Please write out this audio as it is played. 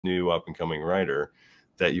new up and coming writer,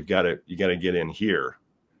 that you got to get in here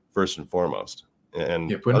first and foremost.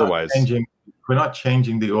 And if we're not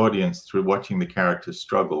changing the audience through watching the characters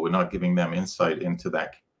struggle, we're not giving them insight into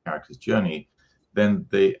that character's journey, then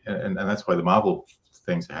and that's why the Marvel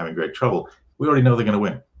things are having great trouble. We already know they're going to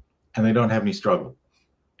win, and they don't have any struggle,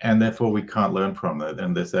 and therefore we can't learn from that.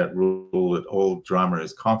 And there's that rule that all drama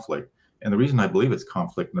is conflict. And the reason I believe it's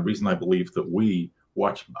conflict, and the reason I believe that we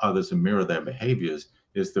watch others and mirror their behaviors,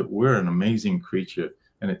 is that we're an amazing creature,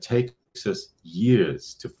 and it takes us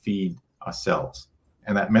years to feed ourselves.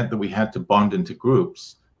 And that meant that we had to bond into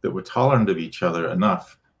groups that were tolerant of each other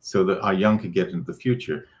enough so that our young could get into the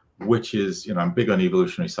future, which is, I'm big on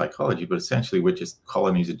evolutionary psychology, but essentially we're just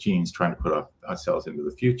colonies of genes trying to put ourselves into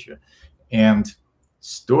the future. And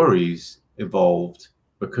stories evolved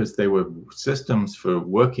because they were systems for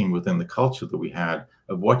working within the culture that we had,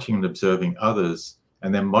 of watching and observing others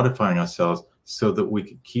and then modifying ourselves so that we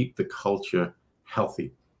could keep the culture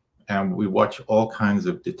healthy. And we watch all kinds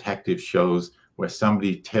of detective shows where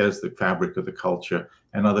somebody tears the fabric of the culture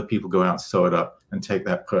and other people go out and sew it up and take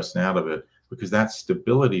that person out of it, because that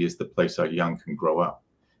stability is the place our young can grow up.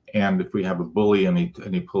 And if we have a bully and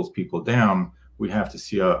he pulls people down, we have to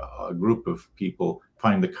see a group of people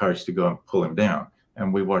find the courage to go and pull him down.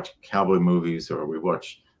 And we watch cowboy movies, or we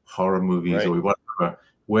watch horror movies, right, or we watch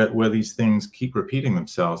where these things keep repeating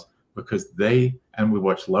themselves, because and we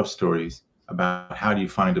watch love stories about how do you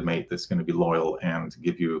find a mate that's going to be loyal and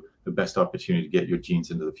give you the best opportunity to get your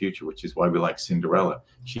genes into the future, which is why we like Cinderella.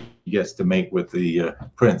 She gets to mate with the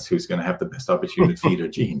prince who's going to have the best opportunity to feed her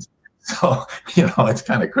genes. So, it's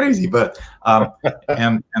kind of crazy, but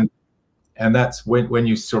and that's when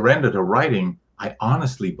you surrender to writing, I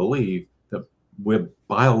honestly believe that we're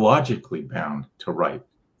biologically bound to write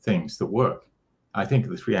things that work. I think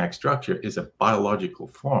the 3-act structure is a biological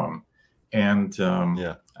form. And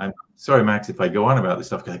yeah, I'm sorry, Max, if I go on about this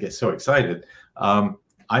stuff because I get so excited.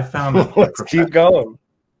 I found keep going.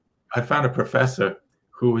 I found a professor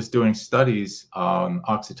who was doing studies on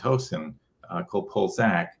oxytocin called Paul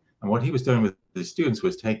Zak, and what he was doing with his students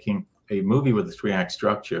was taking a movie with a 3-act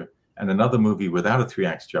structure and another movie without a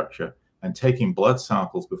 3-act structure, and taking blood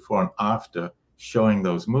samples before and after showing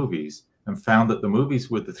those movies, and found that the movies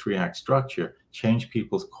with the 3-act structure changed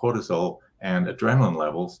people's cortisol and adrenaline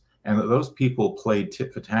levels, and that those people played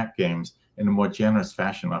tit-for-tat games in a more generous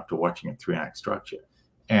fashion after watching a 3-act structure.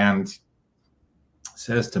 And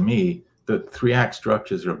says to me that 3-act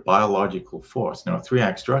structures are a biological force. Now, a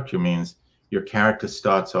 3-act structure means your character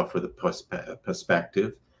starts off with a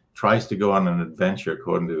perspective, tries to go on an adventure,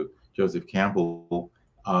 according to Joseph Campbell,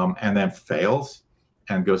 and then fails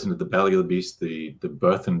and goes into the belly of the beast, the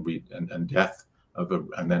birth and death of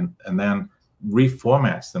and then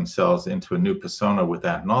reformats themselves into a new persona with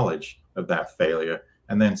that knowledge of that failure,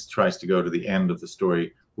 and then tries to go to the end of the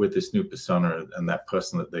story with this new persona, and that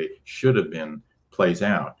person that they should have been plays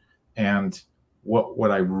out. And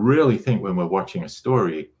what I really think when we're watching a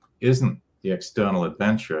story isn't the external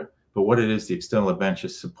adventure, but what it is, the external adventure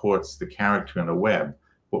supports the character in a web.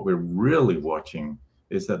 What we're really watching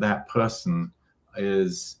is that person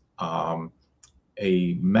is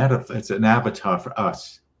it's an avatar for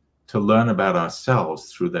us to learn about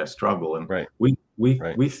ourselves through their struggle. And right. we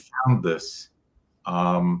found this.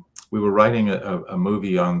 We were writing a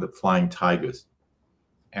movie on the flying tigers,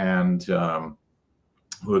 and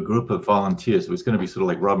we're a group of volunteers. It was going to be sort of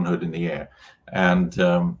like Robin Hood in the air, and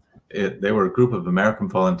they were a group of American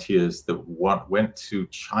volunteers that went to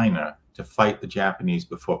China to fight the Japanese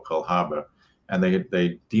before Pearl Harbor, and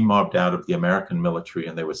they demobbed out of the American military,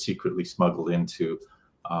 and they were secretly smuggled into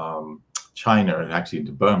China and actually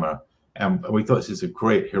into Burma. And we thought this is a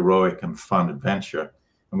great, heroic, and fun adventure.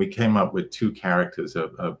 And we came up with 2 characters: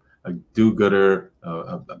 a do-gooder,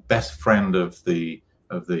 a best friend of the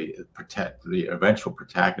eventual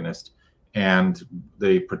protagonist, and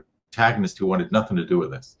the protagonist who wanted nothing to do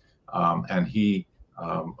with this. And he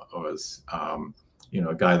was,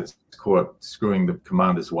 a guy that's caught screwing the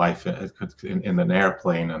commander's wife in an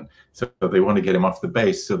airplane, and so they want to get him off the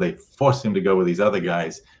base. So they force him to go with these other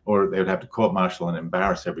guys, or they would have to court-martial and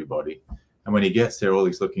embarrass everybody. And when he gets there, all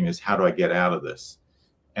he's looking is, how do I get out of this?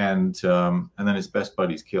 And then his best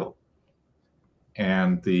buddy's killed.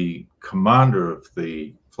 And the commander of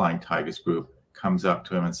the Flying Tigers group comes up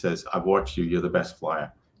to him and says, I've watched you, you're the best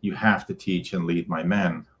flyer. You have to teach and lead my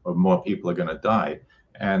men, or more people are going to die.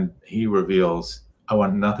 And he reveals, I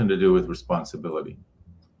want nothing to do with responsibility.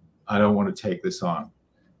 I don't want to take this on.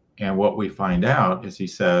 And what we find out is he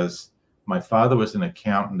says, my father was an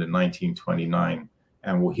accountant in 1929,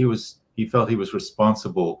 and he felt he was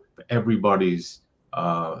responsible for everybody's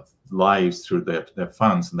lives through their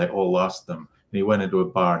funds, and they all lost them. And he went into a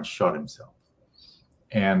bar and shot himself.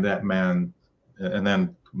 And that man, and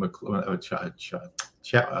then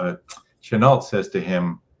Chenault says to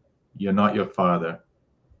him, "You're not your father.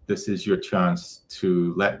 This is your chance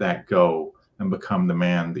to let that go and become the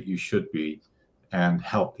man that you should be and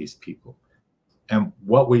help these people." And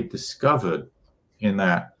what we discovered in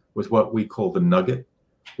that was what we call the nugget,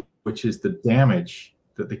 which is the damage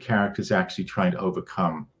that the character is actually trying to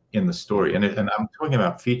overcome in the story. And I'm talking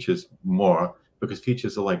about features more, because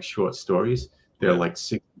features are like short stories. They're like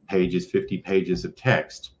 60 pages, 50 pages of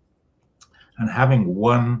text. And having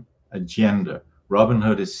one agenda. Robin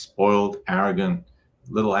Hood is spoiled, arrogant,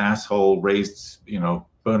 little asshole, raised,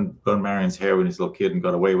 burned Marion's hair when he was a little kid and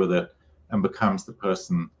got away with it, and becomes the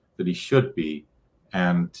person that he should be,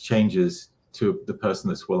 and changes to the person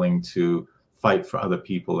that's willing to fight for other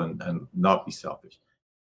people and not be selfish.